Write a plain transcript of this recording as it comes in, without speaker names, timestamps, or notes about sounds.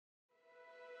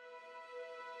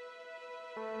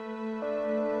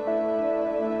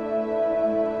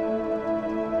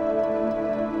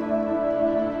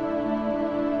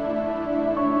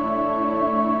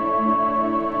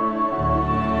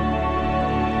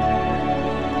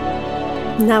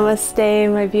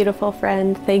Namaste, my beautiful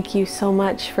friend. Thank you so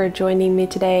much for joining me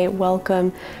today.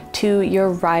 Welcome to your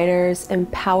Writer's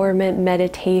Empowerment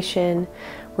Meditation.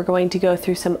 We're going to go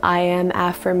through some I am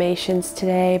affirmations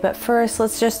today, but first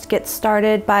let's just get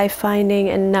started by finding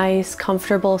a nice,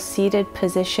 comfortable seated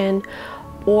position,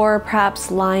 or perhaps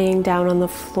lying down on the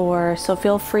floor. So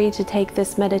feel free to take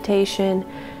this meditation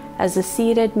as a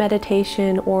seated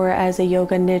meditation or as a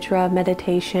yoga nidra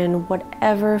meditation,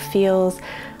 whatever feels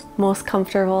most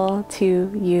comfortable to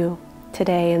you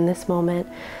today in this moment.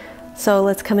 So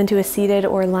let's come into a seated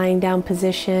or lying down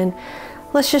position.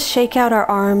 Let's just shake out our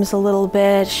arms a little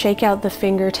bit, shake out the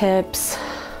fingertips,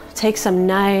 take some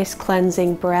nice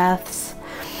cleansing breaths.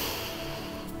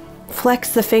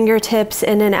 Flex the fingertips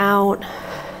in and out,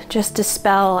 just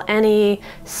dispel any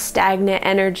stagnant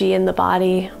energy in the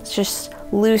body. Let's just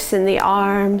loosen the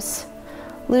arms,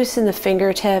 loosen the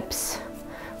fingertips,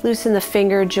 loosen the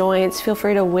finger joints. Feel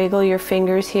free to wiggle your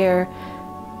fingers here,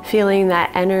 feeling that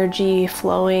energy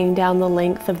flowing down the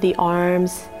length of the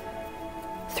arms,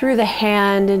 through the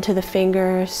hand into the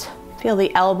fingers. Feel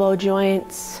the elbow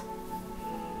joints.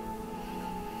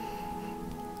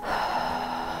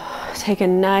 Take a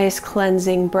nice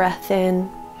cleansing breath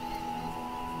in.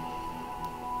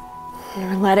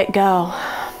 And let it go.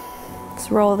 Let's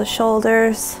roll the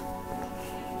shoulders.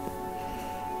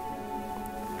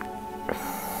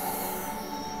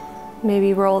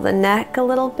 Maybe roll the neck a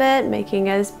little bit, making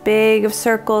as big of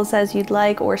circles as you'd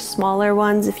like, or smaller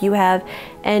ones if you have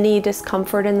any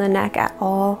discomfort in the neck at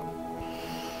all.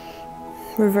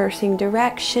 Reversing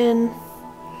direction,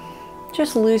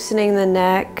 just loosening the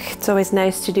neck. It's always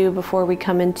nice to do before we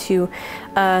come into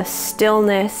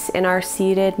stillness in our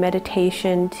seated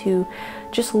meditation, to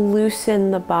just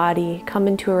loosen the body, come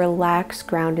into a relaxed,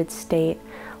 grounded state.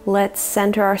 Let's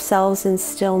center ourselves in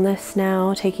stillness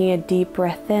now, taking a deep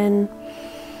breath in.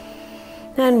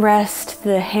 And rest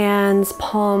the hands,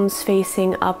 palms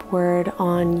facing upward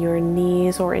on your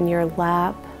knees or in your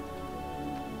lap.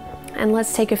 And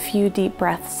let's take a few deep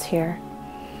breaths here.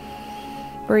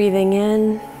 Breathing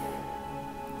in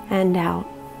and out.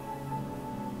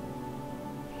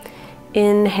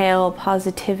 Inhale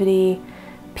positivity,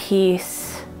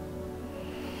 peace.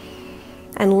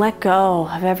 And let go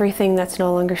of everything that's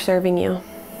no longer serving you.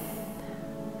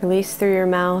 Release through your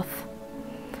mouth.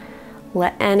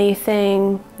 Let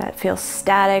anything that feels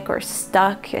static or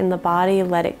stuck in the body,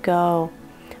 let it go.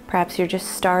 Perhaps you're just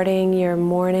starting your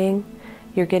morning.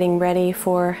 You're getting ready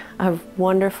for a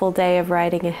wonderful day of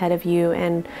writing ahead of you,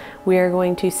 and we are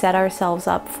going to set ourselves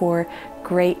up for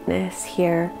greatness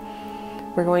here.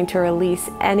 We're going to release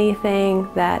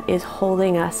anything that is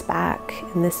holding us back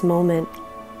in this moment.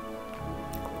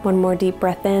 One more deep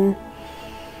breath in.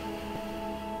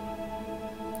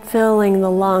 Filling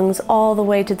the lungs all the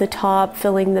way to the top,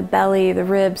 filling the belly, the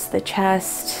ribs, the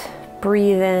chest.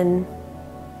 Breathe in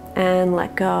and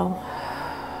let go.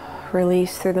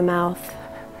 Release through the mouth.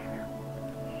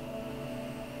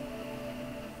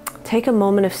 Take a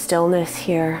moment of stillness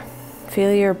here.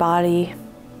 Feel your body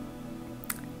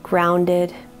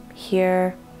grounded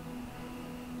here.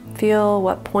 Feel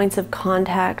what points of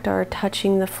contact are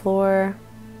touching the floor.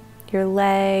 Your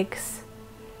legs.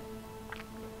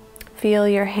 Feel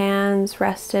your hands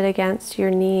rested against your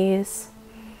knees.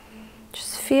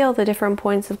 Just feel the different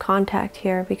points of contact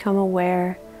here. Become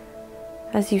aware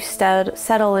as you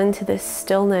settle into this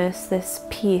stillness, this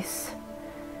peace.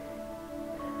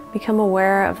 Become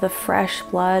aware of the fresh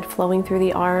blood flowing through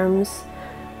the arms,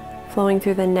 flowing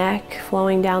through the neck,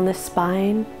 flowing down the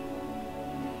spine.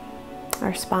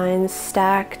 Our spines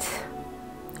stacked,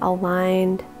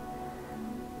 aligned.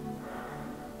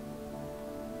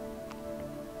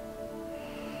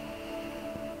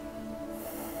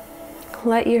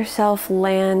 Let yourself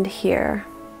land here.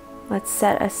 Let's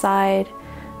set aside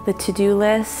the to-do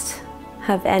list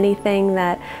of anything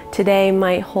that today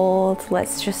might hold.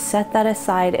 Let's just set that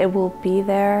aside. It will be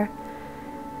there.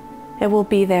 It will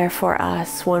be there for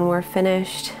us when we're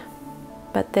finished.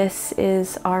 But this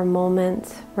is our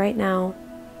moment right now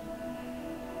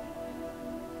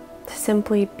to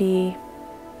simply be,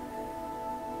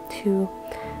 to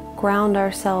ground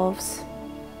ourselves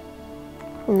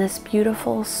in this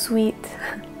beautiful, sweet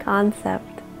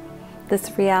concept,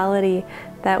 this reality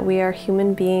that we are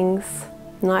human beings,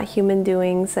 not human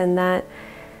doings, and that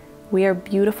we are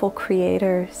beautiful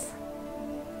creators.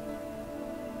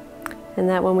 And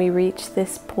that when we reach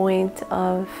this point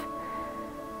of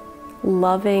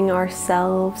loving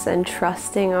ourselves and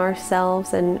trusting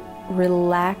ourselves and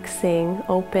relaxing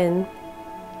open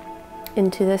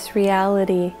into this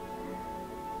reality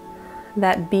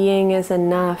that being is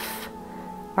enough.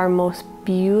 Our most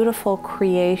beautiful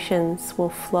creations will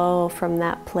flow from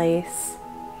that place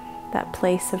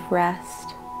of rest.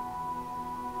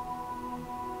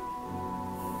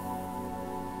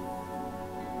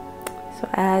 So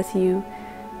as you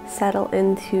settle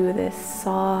into this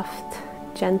soft,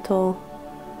 gentle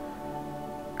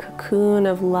cocoon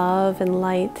of love and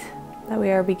light that we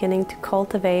are beginning to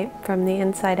cultivate from the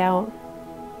inside out,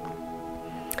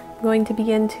 I'm going to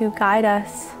begin to guide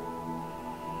us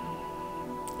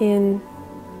in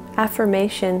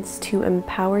affirmations to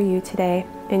empower you today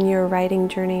in your writing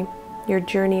journey, your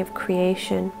journey of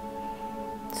creation.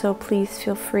 So please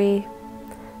feel free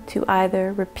to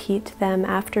either repeat them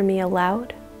after me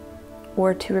aloud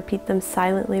or to repeat them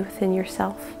silently within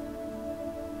yourself.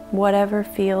 Whatever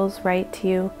feels right to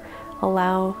you,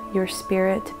 allow your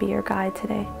spirit to be your guide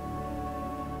today.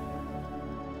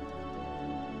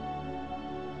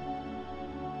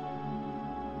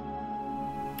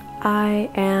 I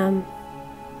am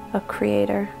a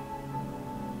creator.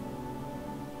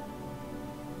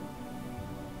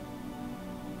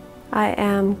 I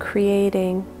am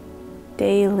creating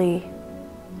daily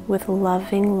with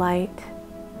loving light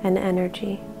and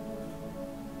energy.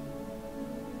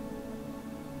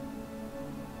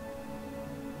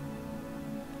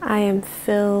 I am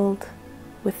filled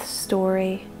with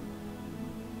story.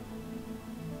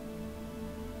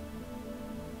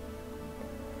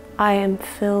 I am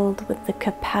filled with the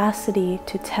capacity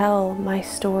to tell my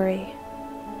story.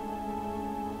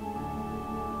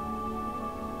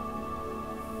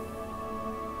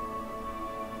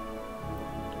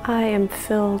 I am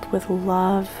filled with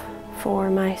love for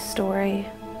my story.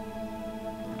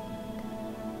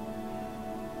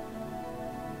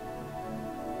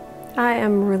 I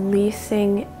am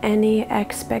releasing any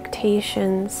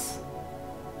expectations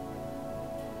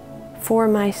for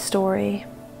my story,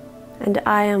 and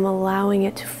I am allowing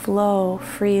it to flow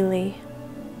freely.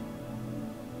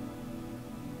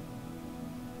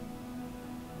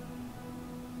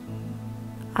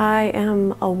 I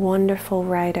am a wonderful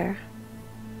writer.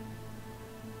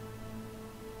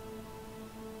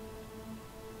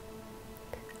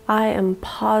 I am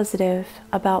positive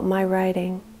about my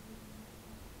writing,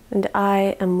 and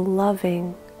I am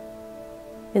loving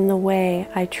in the way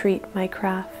I treat my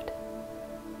craft.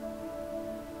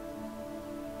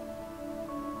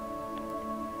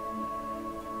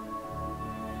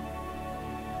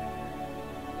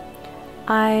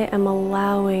 I am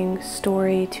allowing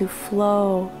story to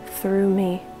flow through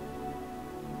me.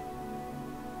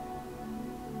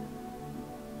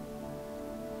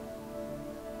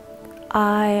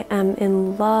 I am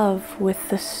in love with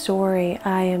the story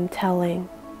I am telling.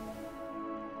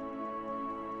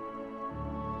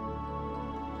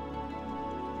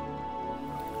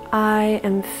 I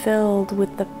am filled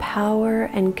with the power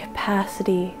and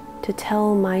capacity to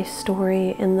tell my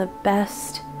story in the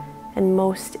best and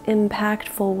most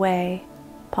impactful way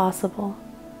possible.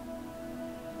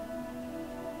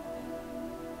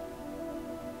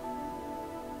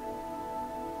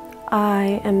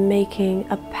 I am making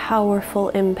a powerful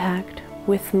impact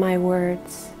with my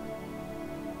words.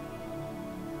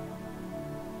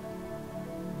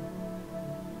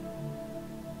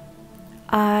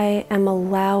 I am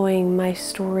allowing my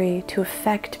story to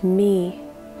affect me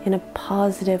in a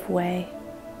positive way.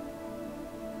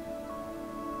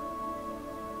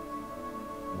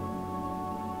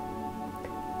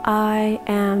 I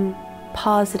am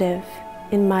positive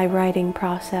in my writing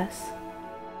process.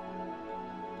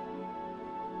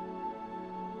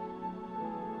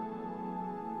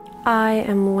 I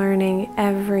am learning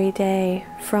every day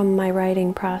from my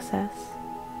writing process.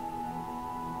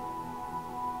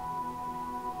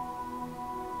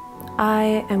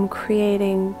 I am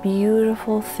creating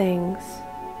beautiful things.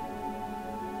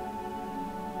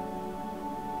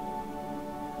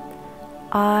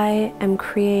 I am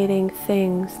creating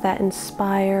things that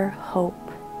inspire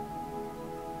hope.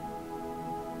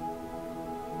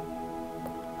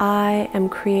 I am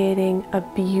creating a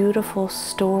beautiful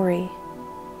story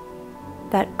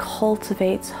that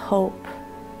cultivates hope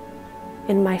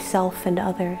in myself and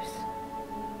others.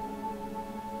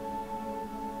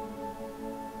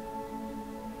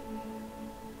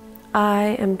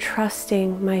 I am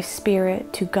trusting my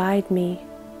spirit to guide me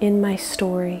in my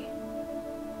story.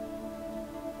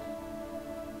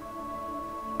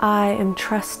 I am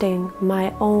trusting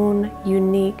my own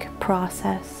unique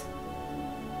process.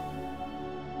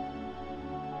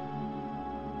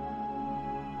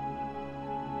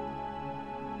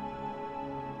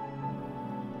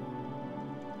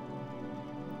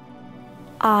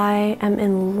 I am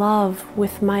in love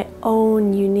with my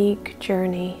own unique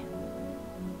journey.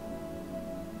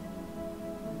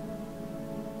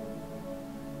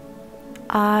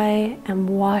 I am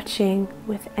watching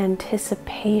with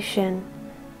anticipation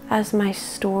as my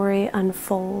story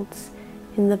unfolds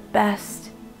in the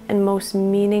best and most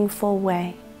meaningful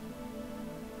way.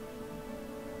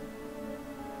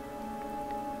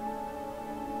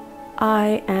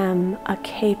 I am a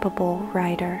capable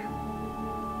writer.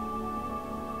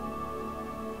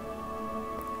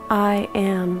 I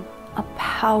am a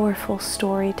powerful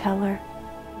storyteller.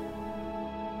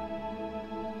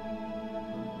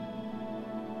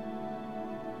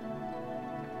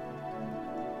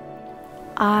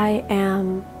 I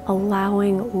am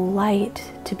allowing light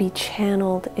to be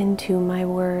channeled into my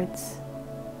words.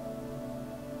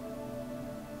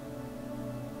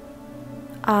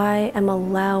 I am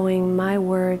allowing my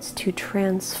words to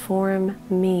transform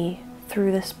me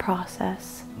through this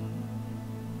process.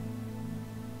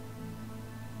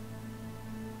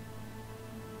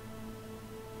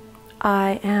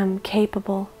 I am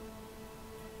capable.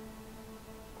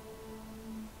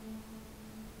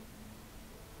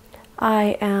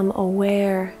 I am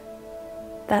aware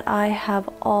that I have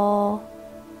all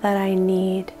that I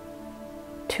need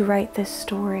to write this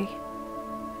story.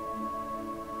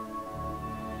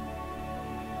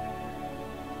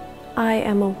 I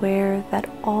am aware that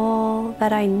all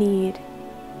that I need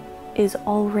is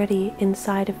already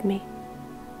inside of me.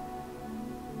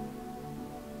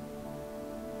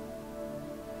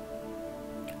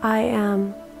 I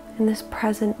am, in this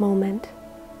present moment,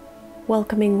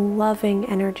 welcoming loving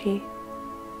energy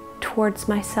towards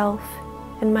myself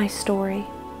and my story.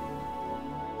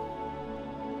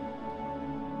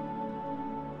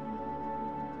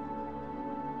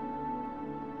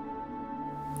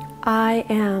 I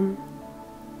am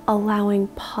allowing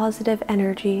positive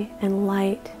energy and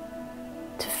light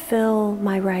to fill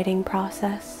my writing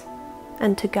process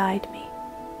and to guide me.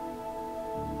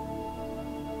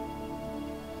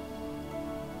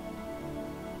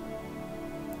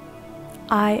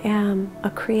 I am a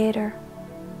creator.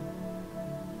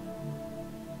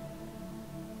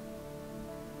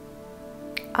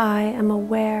 I am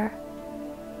aware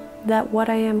that what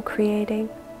I am creating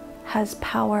has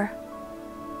power.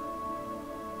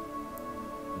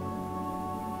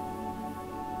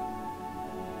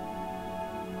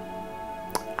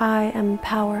 I am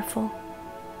powerful.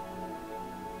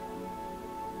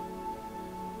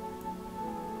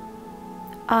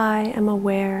 I am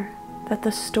aware that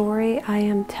the story I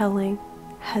am telling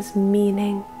has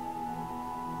meaning.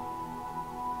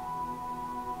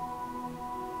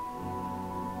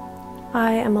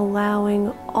 I am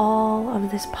allowing all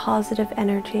of this positive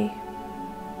energy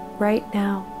right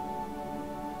now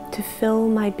to fill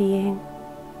my being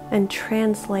and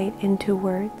translate into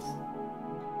words.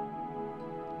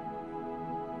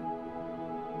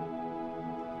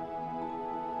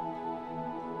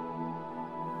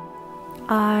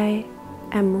 I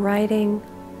am writing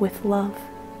with love.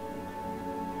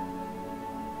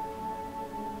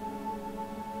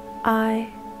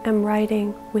 I am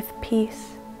writing with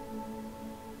peace.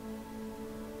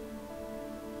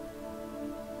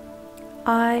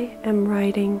 I am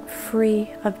writing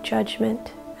free of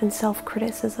judgment and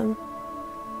self-criticism.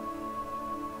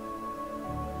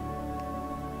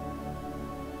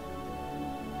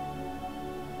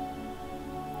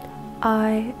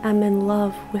 I am in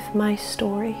love with my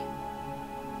story.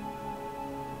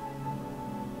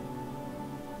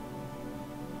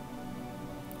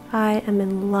 I am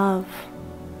in love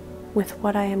with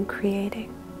what I am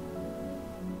creating.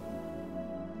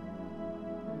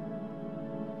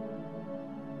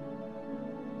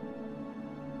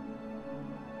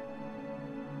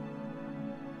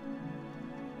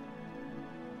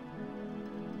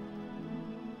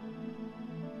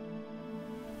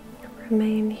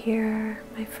 Remain here,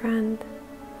 my friend.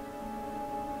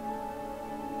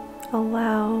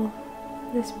 Allow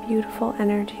this beautiful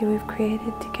energy we've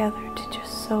created together to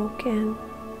just soak in.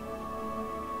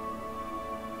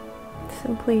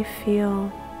 Simply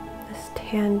feel this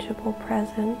tangible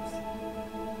presence,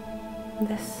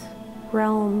 this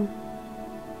realm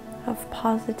of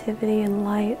positivity and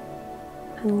light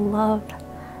and love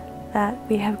that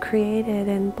we have created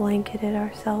and blanketed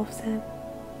ourselves in.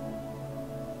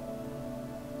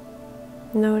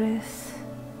 Notice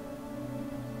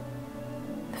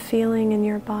the feeling in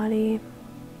your body,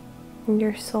 in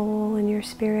your soul, in your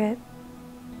spirit,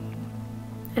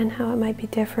 and how it might be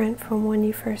different from when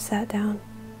you first sat down.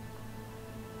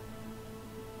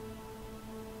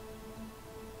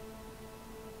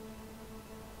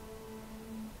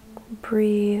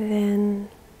 Breathe in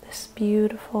this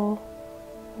beautiful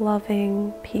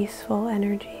loving, peaceful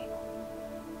energy.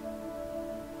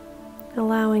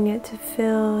 Allowing it to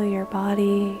fill your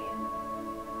body,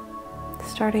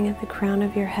 starting at the crown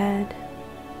of your head,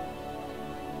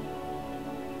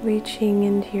 reaching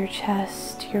into your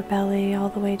chest, your belly, all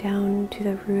the way down to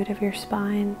the root of your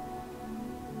spine.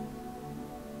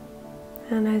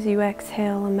 And as you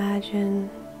exhale,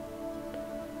 imagine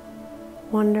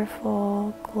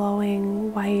wonderful,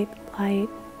 glowing white light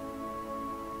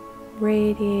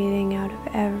radiating out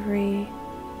of every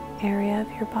area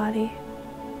of your body.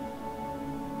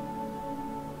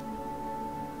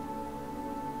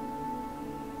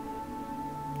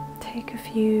 Take a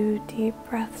few deep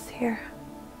breaths here.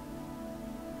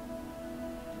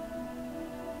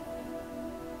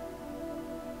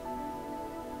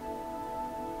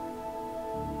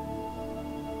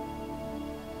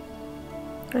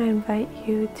 I invite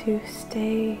you to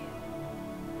stay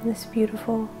in this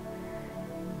beautiful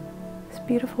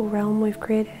realm we've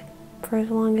created for as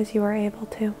long as you are able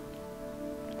to.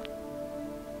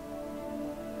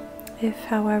 If,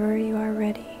 however, you are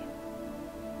ready,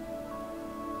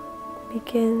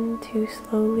 begin to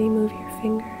slowly move your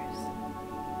fingers,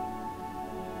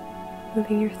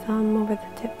 moving your thumb over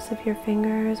the tips of your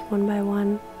fingers one by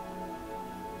one,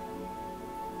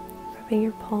 rubbing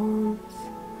your palms,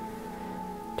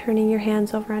 turning your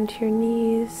hands over onto your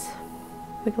knees,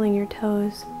 wiggling your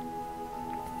toes.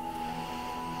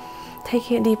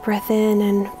 Taking a deep breath in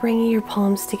and bringing your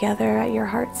palms together at your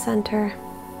heart center.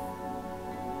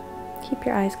 Keep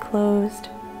your eyes closed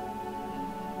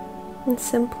and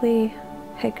simply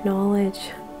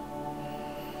acknowledge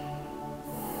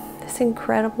this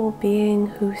incredible being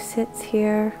who sits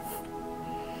here,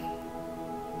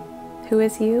 who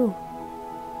is you,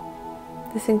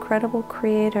 this incredible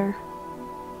creator,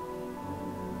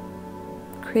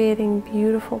 creating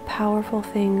beautiful, powerful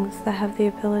things that have the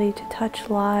ability to touch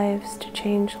lives, to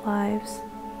change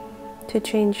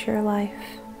your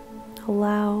life.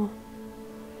 Allow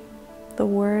the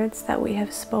words that we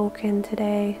have spoken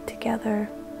today together,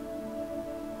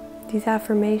 these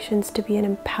affirmations, to be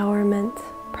an empowerment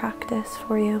practice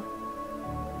for you.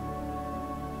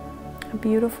 A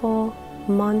beautiful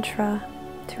mantra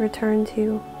to return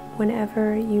to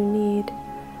whenever you need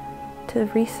to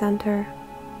recenter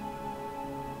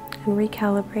and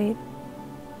recalibrate,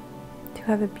 to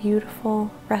have a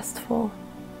beautiful, restful,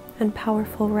 and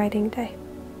powerful writing day.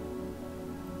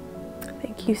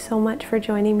 Thank you so much for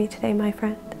joining me today, my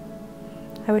friend.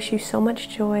 I wish you so much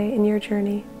joy in your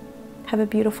journey. Have a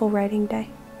beautiful writing day.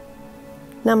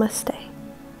 Namaste.